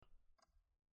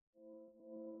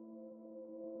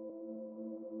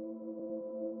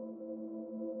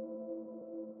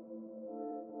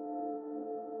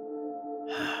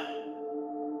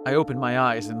I open my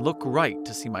eyes and look right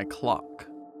to see my clock.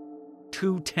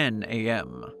 2:10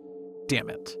 a.m. Damn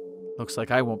it. Looks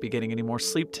like I won't be getting any more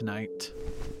sleep tonight.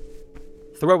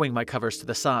 Throwing my covers to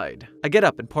the side, I get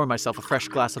up and pour myself a fresh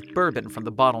glass of bourbon from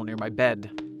the bottle near my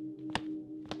bed.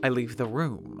 I leave the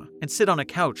room and sit on a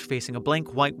couch facing a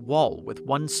blank white wall with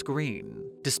one screen,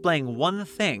 displaying one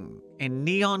thing in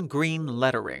neon green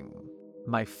lettering,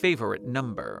 my favorite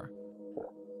number.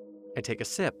 I take a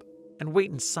sip and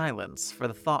wait in silence for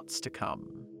the thoughts to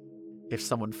come. If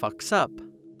someone fucks up,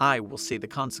 I will see the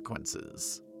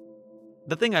consequences.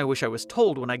 The thing I wish I was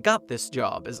told when I got this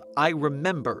job is I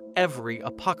remember every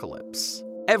apocalypse,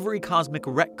 every cosmic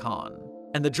retcon,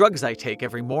 and the drugs I take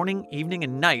every morning, evening,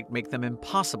 and night make them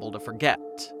impossible to forget.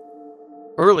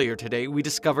 Earlier today, we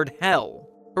discovered hell,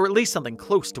 or at least something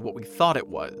close to what we thought it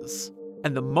was.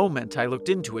 And the moment I looked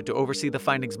into it to oversee the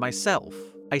findings myself,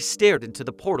 I stared into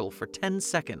the portal for 10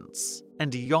 seconds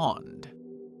and yawned.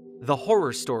 The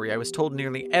horror story I was told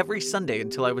nearly every Sunday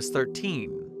until I was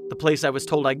 13, the place I was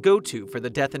told I'd go to for the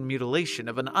death and mutilation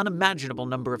of an unimaginable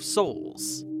number of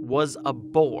souls, was a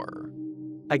bore.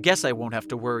 I guess I won't have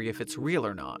to worry if it's real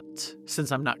or not,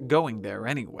 since I'm not going there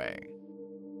anyway.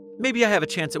 Maybe I have a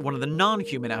chance at one of the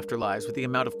non-human afterlives with the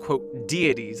amount of, quote,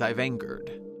 deities I've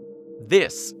angered.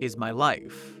 This is my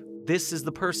life. This is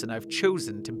the person I've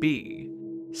chosen to be.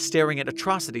 Staring at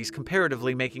atrocities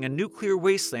comparatively making a nuclear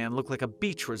wasteland look like a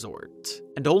beach resort,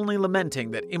 and only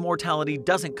lamenting that immortality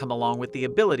doesn't come along with the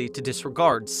ability to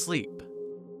disregard sleep.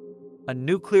 A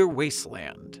nuclear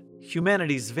wasteland,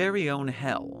 humanity's very own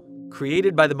hell,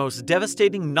 created by the most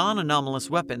devastating non-anomalous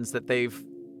weapons that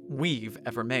we've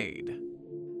ever made.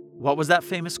 What was that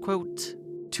famous quote?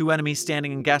 2 enemies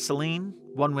standing in gasoline,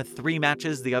 one with 3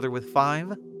 matches, the other with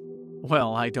 5?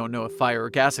 Well, I don't know if fire or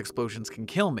gas explosions can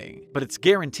kill me, but it's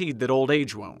guaranteed that old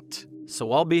age won't.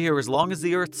 So I'll be here as long as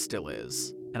the Earth still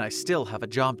is, and I still have a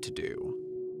job to do.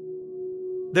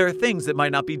 There are things that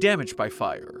might not be damaged by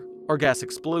fire, or gas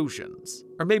explosions,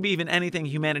 or maybe even anything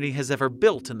humanity has ever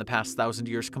built in the past 1,000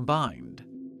 years combined.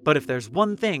 But if there's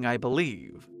one thing I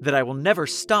believe, that I will never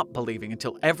stop believing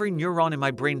until every neuron in my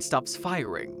brain stops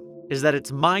firing, is that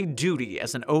it's my duty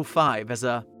as an O5, as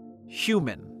a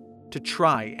human, to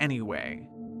try anyway.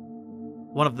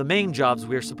 One of the main jobs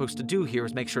we're supposed to do here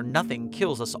is make sure nothing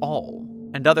kills us all,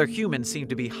 and other humans seem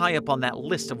to be high up on that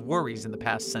list of worries in the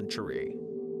past century.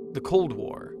 The Cold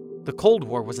War. The Cold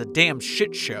War was a damn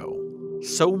shit show.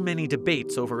 So many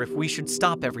debates over if we should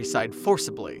stop every side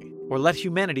forcibly, or let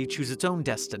humanity choose its own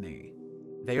destiny.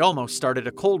 They almost started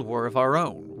a Cold War of our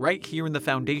own, right here in the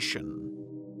Foundation.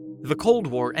 The Cold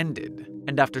War ended,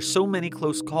 and after so many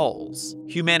close calls,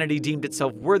 humanity deemed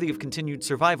itself worthy of continued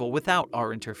survival without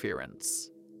our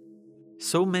interference.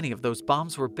 So many of those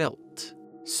bombs were built,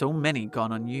 so many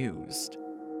gone unused.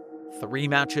 3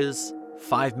 matches,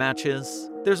 5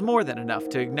 matches, there's more than enough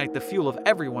to ignite the fuel of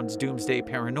everyone's doomsday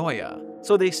paranoia,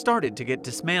 so they started to get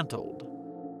dismantled.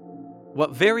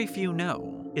 What very few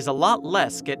know is a lot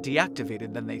less get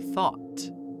deactivated than they thought.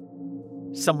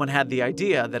 Someone had the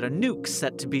idea that a nuke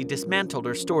set to be dismantled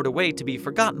or stored away to be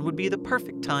forgotten would be the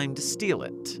perfect time to steal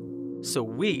it. So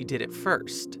we did it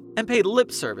first, and paid lip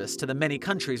service to the many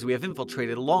countries we have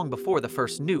infiltrated long before the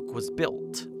first nuke was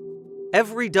built.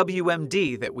 Every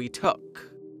WMD that we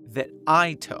took, that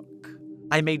I took,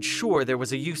 I made sure there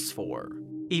was a use for,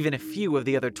 even if few of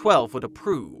the other 12 would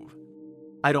approve.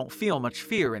 I don't feel much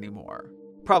fear anymore,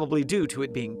 probably due to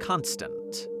it being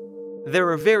constant. There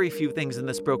are very few things in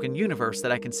this broken universe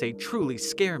that I can say truly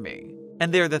scare me,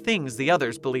 and they're the things the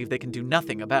others believe they can do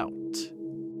nothing about.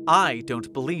 I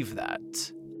don't believe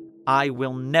that. I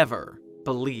will never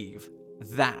believe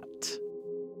that.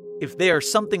 If they are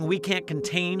something we can't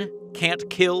contain, can't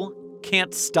kill,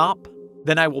 can't stop,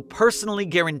 then I will personally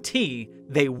guarantee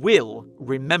they will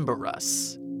remember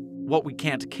us. What we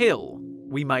can't kill,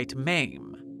 we might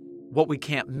maim. What we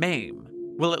can't maim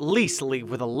will at least leave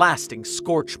with a lasting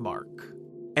scorch mark.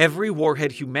 Every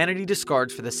warhead humanity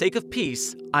discards for the sake of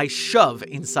peace, I shove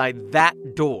inside that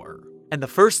door. And the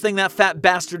first thing that fat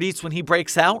bastard eats when he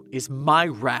breaks out is my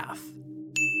wrath.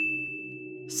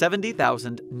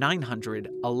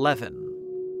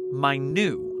 70,911. My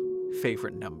new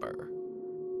favorite number.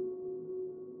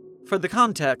 For the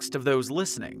context of those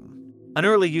listening, an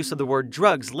early use of the word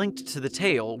drugs linked to the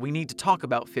tale we need to talk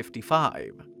about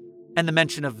 55. And the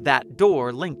mention of that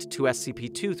door linked to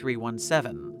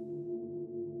SCP-2317.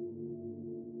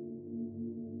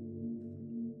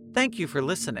 Thank you for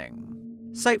listening.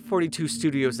 Site42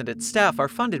 Studios and its staff are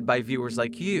funded by viewers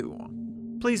like you.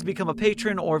 Please become a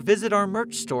patron or visit our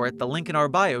merch store at the link in our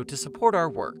bio to support our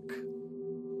work.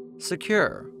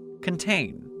 Secure,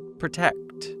 contain, protect.